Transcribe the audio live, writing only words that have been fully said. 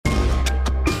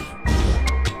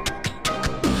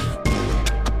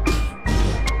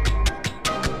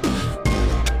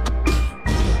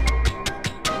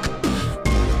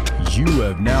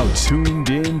have now tuned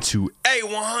in to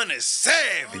A100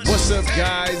 Savage. What's up,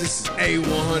 guys? This is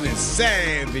A100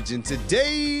 Savage, and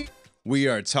today we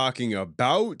are talking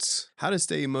about how to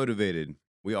stay motivated.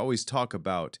 We always talk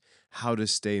about how to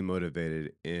stay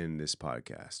motivated in this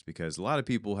podcast because a lot of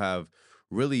people have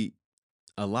really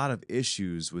a lot of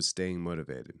issues with staying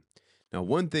motivated. Now,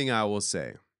 one thing I will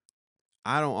say,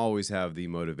 I don't always have the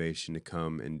motivation to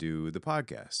come and do the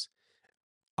podcast.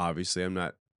 Obviously, I'm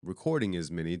not recording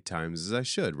as many times as I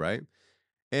should, right?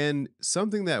 And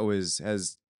something that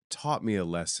has taught me a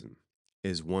lesson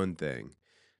is one thing.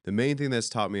 The main thing that's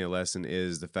taught me a lesson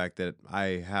is the fact that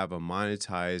I have a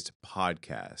monetized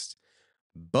podcast,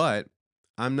 but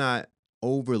I'm not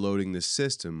overloading the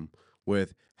system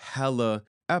with hella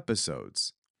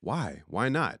episodes. Why? Why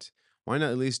not? Why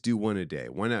not at least do one a day?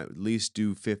 Why not at least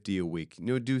do 50 a week?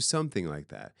 Do something like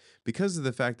that. Because of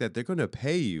the fact that they're going to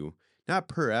pay you, not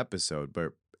per episode,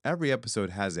 but every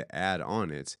episode has an ad on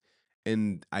it,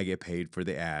 and I get paid for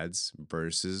the ads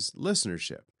versus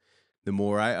listenership. The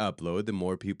more I upload, the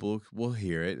more people will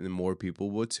hear it, and the more people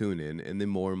will tune in, and the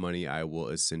more money I will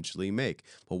essentially make.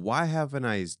 But why haven't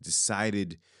I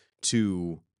decided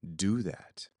to do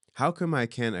that? How come I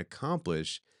can't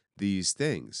accomplish these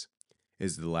things?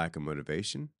 Is it the lack of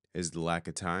motivation? Is it the lack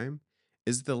of time?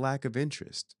 Is it the lack of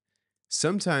interest?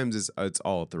 Sometimes it's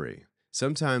all three.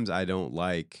 Sometimes I don't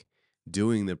like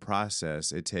doing the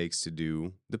process it takes to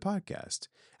do the podcast.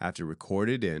 I have to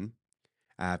record it in,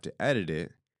 I have to edit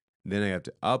it, then I have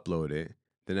to upload it,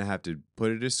 then I have to put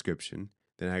a description,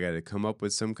 then I got to come up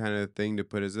with some kind of thing to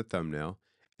put as a thumbnail,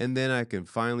 and then I can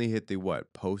finally hit the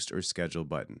post or schedule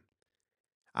button.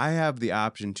 I have the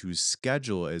option to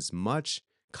schedule as much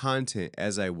content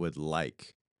as I would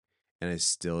like, and I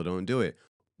still don't do it.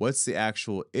 What's the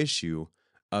actual issue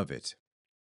of it?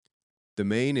 The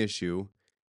main issue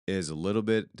is a little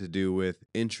bit to do with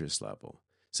interest level.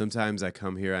 Sometimes I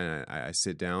come here and I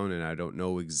sit down and I don't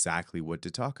know exactly what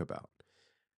to talk about.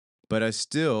 But I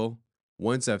still,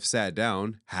 once I've sat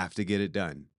down, have to get it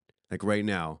done. Like right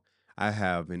now, I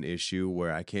have an issue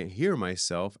where I can't hear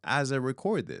myself as I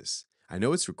record this. I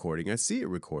know it's recording, I see it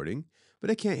recording, but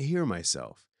I can't hear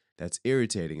myself. That's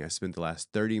irritating. I spent the last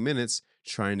 30 minutes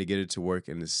trying to get it to work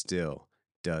and it still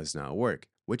does not work,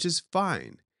 which is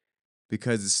fine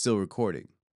because it's still recording.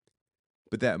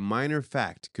 But that minor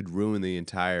fact could ruin the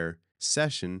entire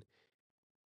session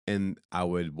and I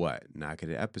would, not get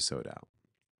an episode out.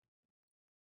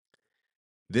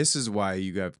 This is why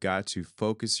you have got to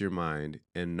focus your mind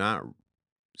and not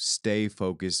stay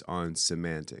focused on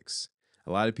semantics.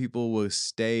 A lot of people will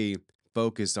stay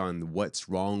focused on what's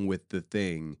wrong with the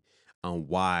thing, on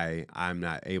why I'm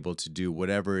not able to do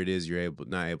whatever it is you're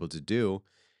not able to do,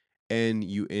 and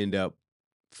you end up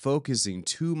focusing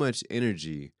too much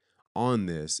energy on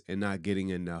this and not getting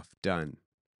enough done.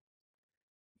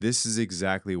 This is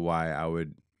exactly why I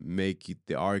would make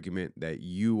the argument that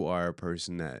you are a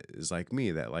person that is like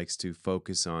me, that likes to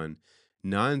focus on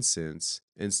nonsense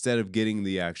instead of getting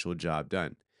the actual job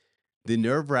done. The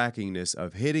nerve-wrackingness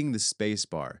of hitting the space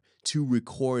bar to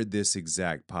record this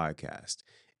exact podcast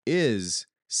is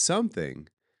something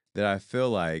that I feel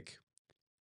like,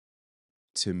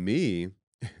 to me,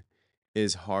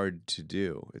 is hard to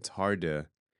do. It's hard to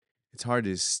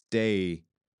stay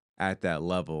at that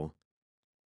level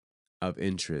of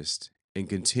interest and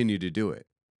continue to do it.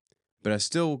 But I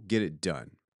still get it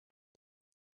done.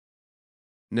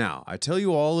 Now, I tell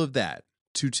you all of that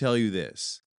to tell you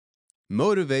this.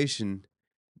 Motivation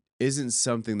isn't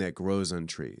something that grows on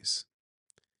trees.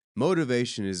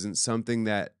 Motivation isn't something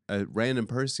that a random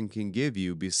person can give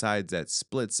you besides that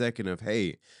split second of,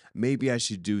 hey, maybe I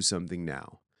should do something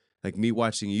now. Like me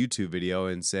watching a YouTube video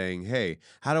and saying, hey,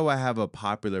 how do I have a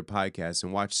popular podcast,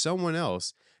 and watch someone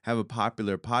else have a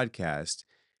popular podcast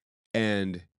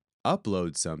and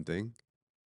upload something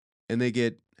and they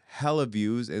get hella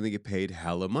views and they get paid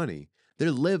hella money.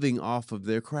 They're living off of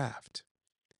their craft.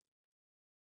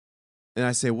 And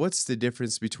I say, what's the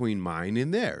difference between mine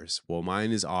and theirs? Well,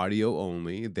 mine is audio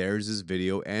only. Theirs is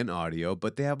video and audio,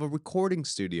 but they have a recording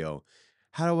studio.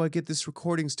 How do I get this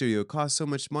recording studio? It costs so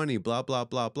much money, blah, blah,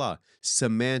 blah, blah.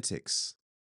 Semantics.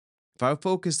 If I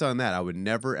focused on that, I would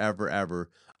never, ever, ever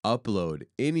upload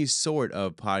any sort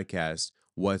of podcast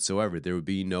whatsoever. There would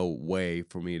be no way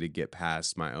for me to get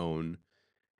past my own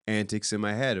antics in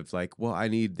my head of like, well, I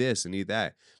need this, I need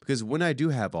that. Because when I do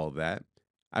have all that,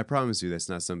 I promise you that's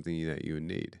not something that you would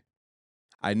need.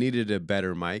 I needed a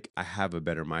better mic. I have a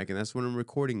better mic, and that's what I'm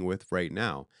recording with right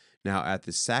now. Now, at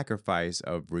the sacrifice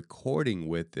of recording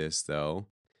with this, though,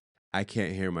 I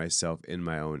can't hear myself in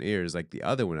my own ears. Like the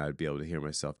other one, I'd be able to hear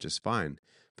myself just fine.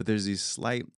 But there's these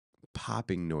slight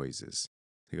popping noises.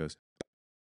 It goes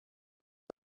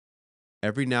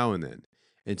every now and then.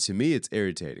 And to me, it's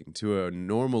irritating. To a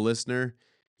normal listener,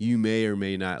 you may or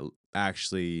may not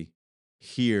actually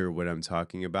hear what I'm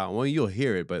talking about. Well, you'll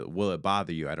hear it, but will it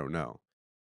bother you? I don't know.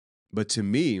 But to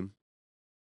me,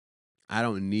 I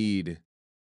don't need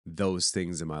those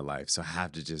things in my life. So I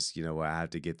have to just, I have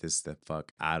to get this the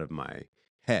fuck out of my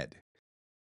head.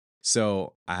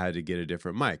 So I had to get a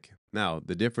different mic. Now,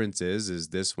 the difference is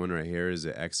this one right here is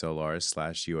an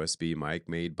XLR/USB mic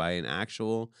made by an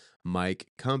actual mic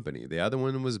company. The other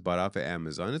one was bought off of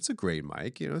Amazon. It's a great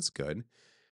mic, it's good.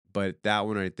 But that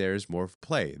one right there is more for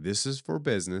play. This is for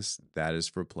business. That is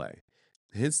for play.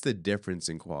 Hence the difference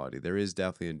in quality. There is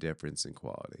definitely a difference in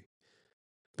quality.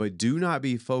 But do not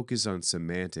be focused on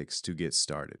semantics to get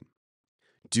started.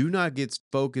 Do not get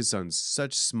focused on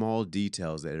such small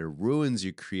details that it ruins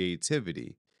your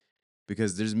creativity.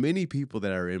 Because there's many people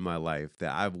that are in my life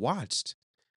that I've watched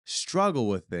struggle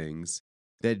with things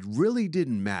that really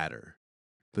didn't matter,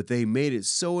 but they made it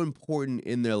so important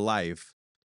in their life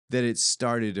that it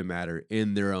started to matter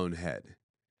in their own head.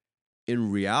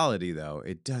 In reality, though,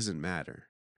 it doesn't matter.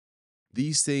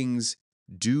 These things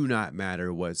do not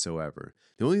matter whatsoever.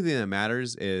 The only thing that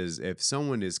matters is if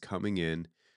someone is coming in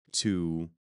to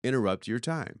interrupt your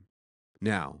time.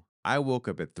 Now, I woke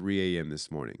up at 3 a.m. this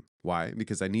morning. Why?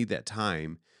 Because I need that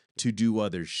time to do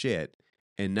other shit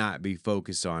and not be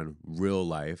focused on real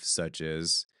life, such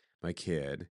as my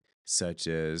kid, such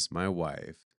as my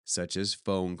wife, such as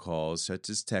phone calls, such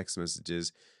as text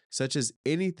messages, such as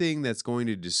anything that's going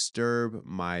to disturb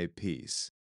my peace.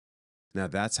 Now,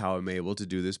 that's how I'm able to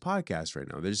do this podcast right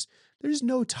now. There's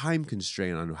no time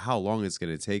constraint on how long it's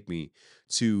going to take me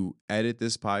to edit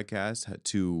this podcast,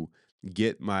 to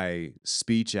get my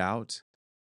speech out.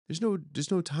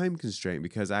 There's no time constraint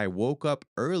because I woke up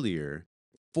earlier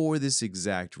for this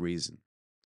exact reason.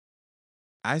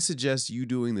 I suggest you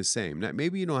doing the same. Now,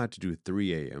 maybe you don't have to do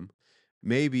 3 a.m.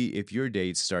 Maybe if your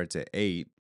date starts at 8,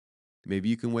 maybe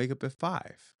you can wake up at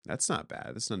 5. That's not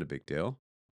bad. That's not a big deal.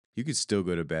 You could still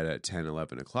go to bed at 10,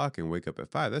 11 o'clock and wake up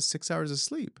at 5. That's 6 hours of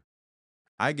sleep.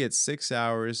 I get 6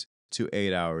 hours to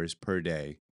 8 hours per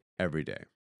day, every day.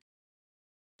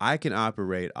 I can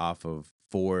operate off of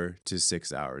 4 to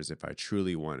 6 hours if I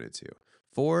truly wanted to.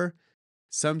 4,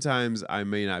 sometimes I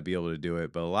may not be able to do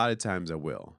it, but a lot of times I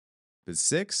will. But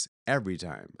 6, every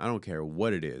time. I don't care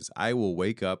what it is. I will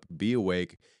wake up, be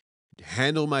awake,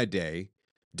 handle my day,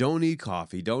 don't need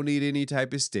coffee, don't need any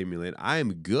type of stimulant. I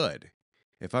am good.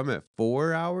 If I'm at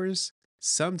 4 hours,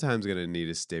 sometimes I'm going to need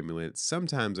a stimulant.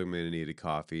 Sometimes I'm going to need a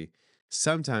coffee.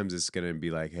 Sometimes it's going to be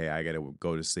like, hey, I got to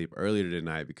go to sleep earlier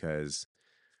tonight because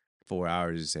 4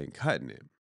 hours just ain't cutting it.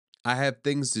 I have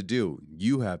things to do.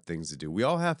 You have things to do. We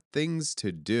all have things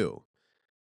to do.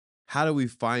 How do we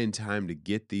find time to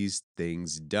get these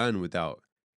things done without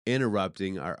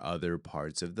interrupting our other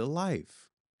parts of the life?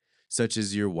 Such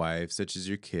as your wife, such as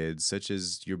your kids, such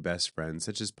as your best friend,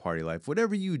 such as party life,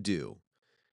 whatever you do.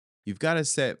 You've got to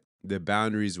set the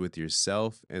boundaries with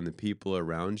yourself and the people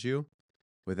around you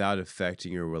without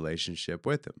affecting your relationship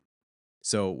with them.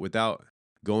 So without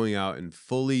going out and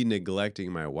fully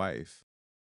neglecting my wife,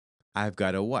 I've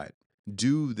got to what?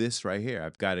 Do this right here.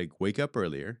 I've got to wake up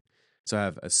earlier. So I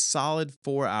have a solid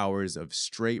 4 hours of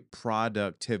straight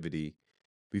productivity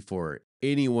before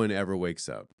anyone ever wakes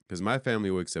up. Because my family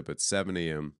wakes up at 7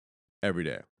 a.m. every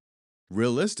day.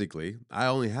 Realistically, I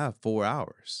only have 4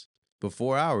 hours. But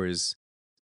 4 hours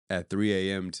at 3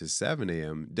 a.m. to 7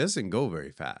 a.m. doesn't go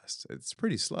very fast. It's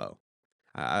pretty slow.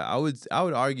 I would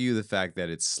argue the fact that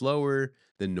it's slower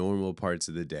than normal parts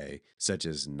of the day, such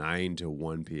as 9 to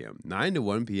 1 p.m. 9 to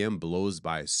 1 p.m. blows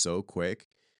by so quick.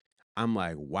 I'm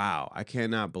like, wow, I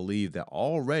cannot believe that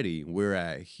already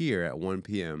we're here at 1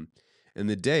 p.m. and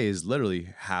the day is literally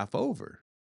half over.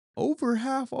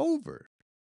 Half over.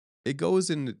 It goes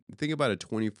in, think about a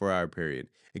 24-hour period.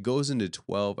 It goes into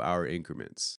 12-hour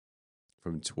increments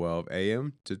from 12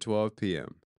 a.m. to 12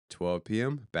 p.m. 12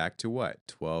 p.m. back to what?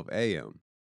 12 a.m.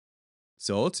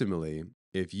 So ultimately,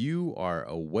 if you are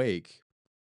awake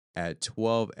at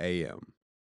 12 a.m.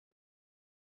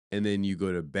 and then you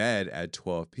go to bed at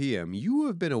 12 p.m., you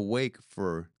have been awake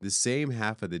for the same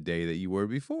half of the day that you were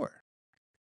before.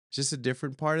 It's just a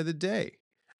different part of the day.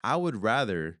 I would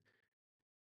rather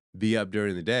be up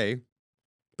during the day,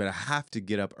 but I have to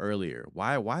get up earlier.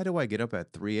 Why do I get up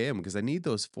at 3 a.m.? Because I need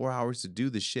those 4 hours to do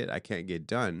the shit I can't get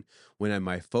done when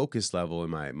my focus level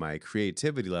and my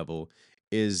creativity level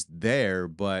is there,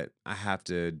 but I have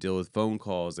to deal with phone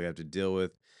calls. I have to deal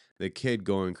with the kid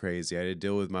going crazy. I had to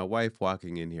deal with my wife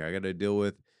walking in here. I got to deal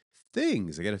with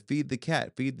things. I got to feed the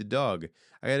cat, feed the dog.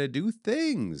 I got to do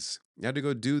things. I got to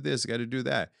go do this. I got to do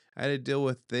that. I got to deal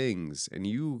with things. And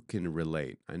you can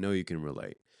relate. I know you can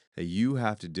relate that you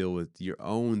have to deal with your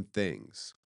own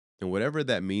things. And whatever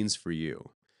that means for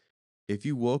you, if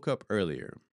you woke up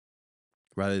earlier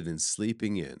rather than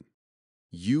sleeping in,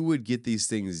 you would get these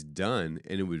things done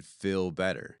and it would feel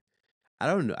better. I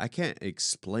don't know. I can't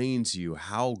explain to you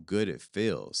how good it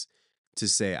feels to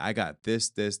say, I got this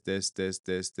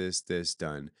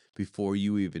done before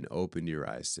you even opened your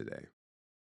eyes today.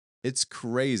 It's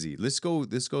crazy. Let's go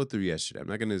through yesterday. I'm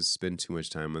not going to spend too much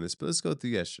time on this, but let's go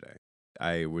through yesterday.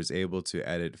 I was able to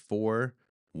edit 4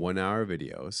 1-hour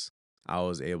videos. I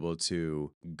was able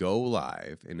to go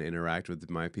live and interact with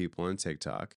my people on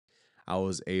TikTok. I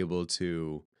was able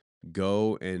to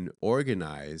go and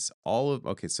organize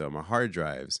so my hard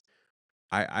drives.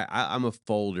 I'm a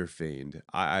folder fiend.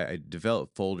 I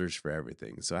develop folders for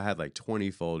everything. So I had like 20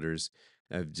 folders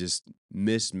of just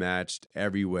mismatched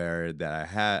everywhere that I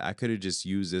had. I could have just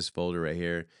used this folder right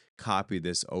here, copied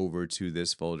this over to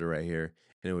this folder right here,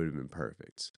 and it would have been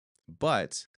perfect.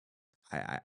 But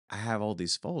I have all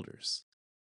these folders.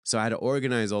 So I had to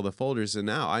organize all the folders, and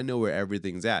now I know where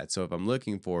everything's at. So if I'm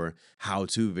looking for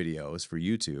how-to videos for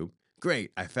YouTube,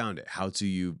 great, I found it.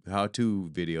 How-to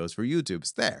videos for YouTube.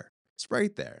 It's there. It's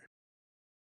right there.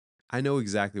 I know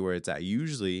exactly where it's at.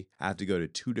 Usually, I have to go to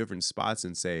 2 different spots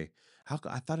and say, I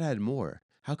thought I had more.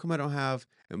 How come I don't have,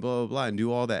 and blah, blah, blah, and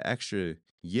do all that extra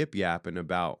yip-yapping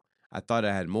about, I thought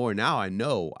I had more. Now I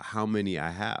know how many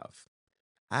I have.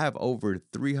 I have over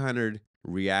 300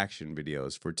 reaction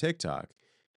videos for TikTok.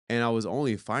 And I was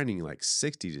only finding like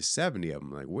 60 to 70 of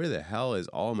them. Like, where the hell is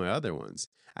all my other ones?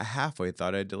 I halfway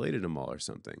thought I deleted them all or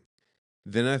something.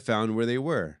 Then I found where they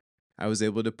were. I was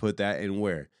able to put that in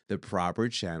where? The proper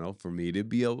channel for me to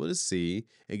be able to see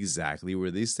exactly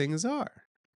where these things are.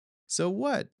 So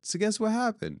what? So guess what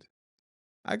happened?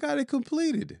 I got it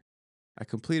completed. I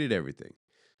completed everything.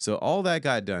 So all that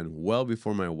got done well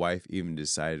before my wife even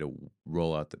decided to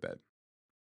roll out the bed.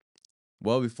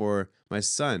 Well before my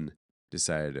son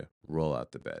decided to roll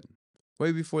out the bed.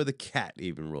 Way before the cat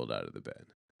even rolled out of the bed.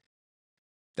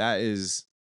 That is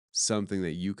something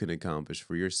that you can accomplish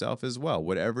for yourself as well.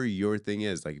 Whatever your thing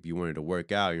is, like if you wanted to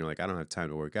work out, and you're like, I don't have time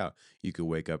to work out. You could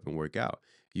wake up and work out.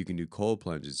 You can do cold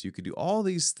plunges. You could do all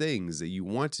these things that you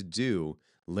want to do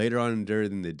later on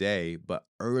during the day, but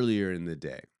earlier in the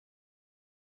day.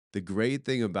 The great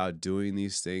thing about doing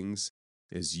these things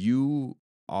is you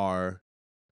are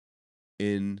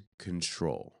in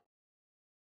control.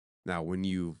 Now, when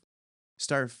you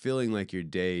start feeling like your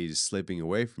day is slipping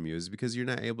away from you, is because you're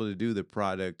not able to do the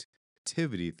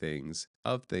productivity things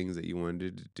that you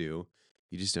wanted to do.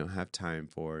 You just don't have time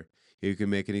for. You can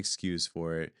make an excuse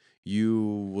for it.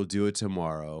 You will do it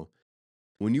tomorrow.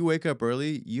 When you wake up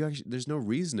early, there's no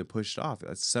reason to push it off.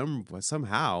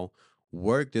 Somehow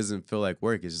work doesn't feel like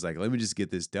work. It's just like, let me just get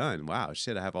this done. Wow,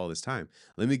 shit, I have all this time.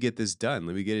 Let me get this done.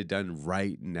 Let me get it done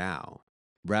right now.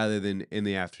 Rather than in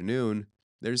the afternoon,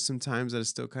 there's some times that I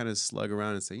still kind of slug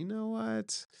around and say, you know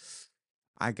what?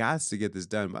 I got to get this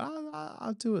done, but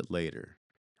I'll do it later.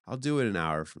 I'll do it an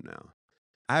hour from now.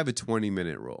 I have a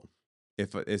 20-minute rule.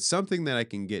 If it's something that I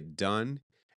can get done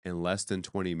in less than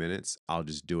 20 minutes, I'll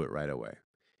just do it right away.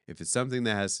 If it's something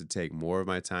that has to take more of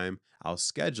my time, I'll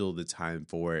schedule the time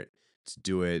for it to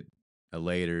do it a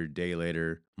later, day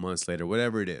later, months later,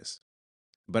 whatever it is.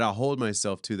 But I'll hold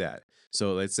myself to that.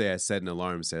 So let's say I set an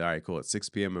alarm and say, all right, cool, at 6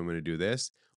 p.m. I'm going to do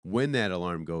this. When that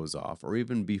alarm goes off, or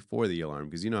even before the alarm,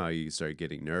 because you know how you start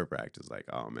getting nerve-wracked. It's like,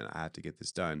 oh man, I have to get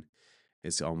this done.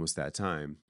 It's almost that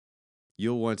time.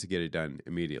 You'll want to get it done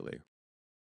immediately.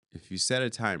 If you set a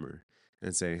timer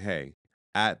and say, hey,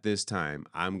 at this time,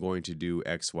 I'm going to do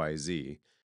X, Y, Z,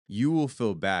 you will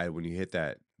feel bad when you hit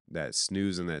that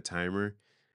snooze on that timer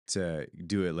to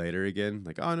do it later again.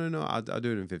 Like, oh, no, I'll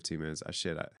do it in 15 minutes.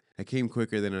 I came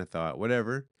quicker than I thought.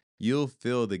 Whatever. You'll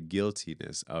feel the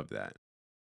guiltiness of that.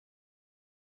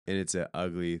 And it's an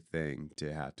ugly thing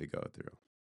to have to go through.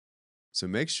 So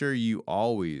make sure you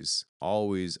always,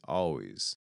 always,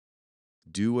 always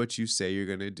do what you say you're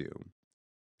going to do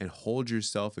and hold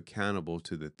yourself accountable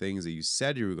to the things that you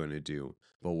said you were going to do,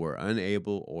 but were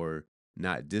unable or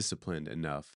not disciplined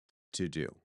enough to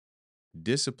do.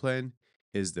 Discipline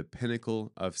is the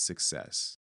pinnacle of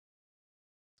success.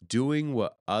 Doing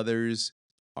what others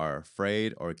are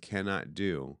afraid or cannot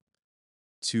do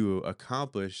to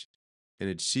accomplish and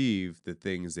achieve the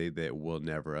things they will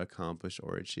never accomplish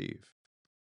or achieve.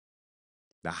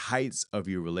 The heights of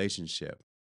your relationship,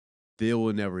 they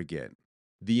will never get.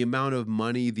 The amount of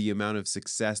money, the amount of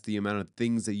success, the amount of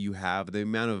things that you have, the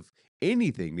amount of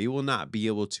anything they will not be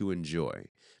able to enjoy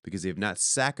because they've not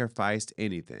sacrificed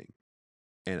anything.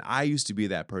 And I used to be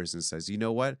that person that says, you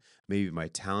know what? Maybe my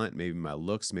talent, maybe my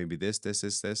looks, maybe this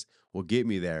will get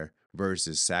me there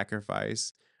versus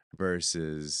sacrifice,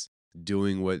 versus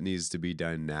doing what needs to be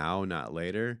done now, not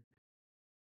later.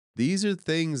 These are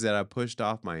things that I pushed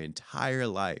off my entire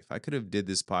life. I could have did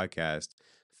this podcast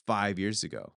 5 years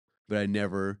ago, but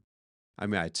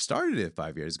I started it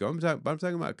 5 years ago. But I'm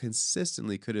talking about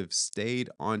consistently could have stayed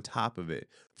on top of it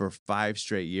for 5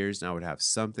 straight years, and I would have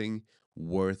something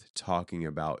worth talking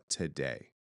about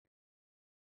today.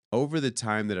 Over the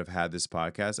time that I've had this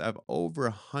podcast, I have over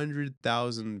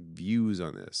 100,000 views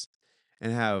on this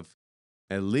and have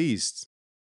at least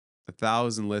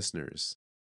 1,000 listeners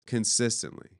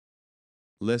consistently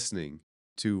listening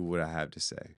to what I have to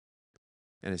say.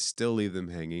 And I still leave them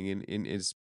hanging, and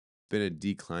it's been a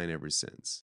decline ever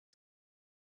since.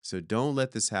 So don't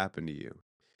let this happen to you.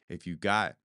 If you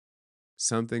got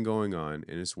something going on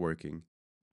and it's working,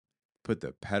 put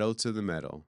the pedal to the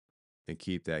metal and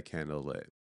keep that candle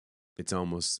lit. It's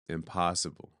almost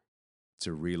impossible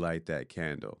to relight that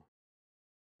candle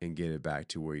and get it back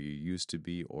to where you used to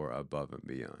be or above and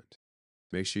beyond.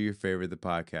 Make sure you favorite the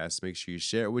podcast. Make sure you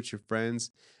share it with your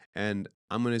friends. And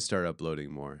I'm going to start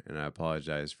uploading more. And I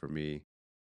apologize for me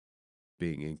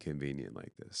being inconvenient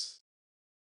like this.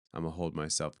 I'm going to hold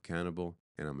myself accountable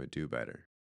and I'm going to do better.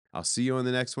 I'll see you on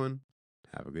the next one.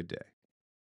 Have a good day.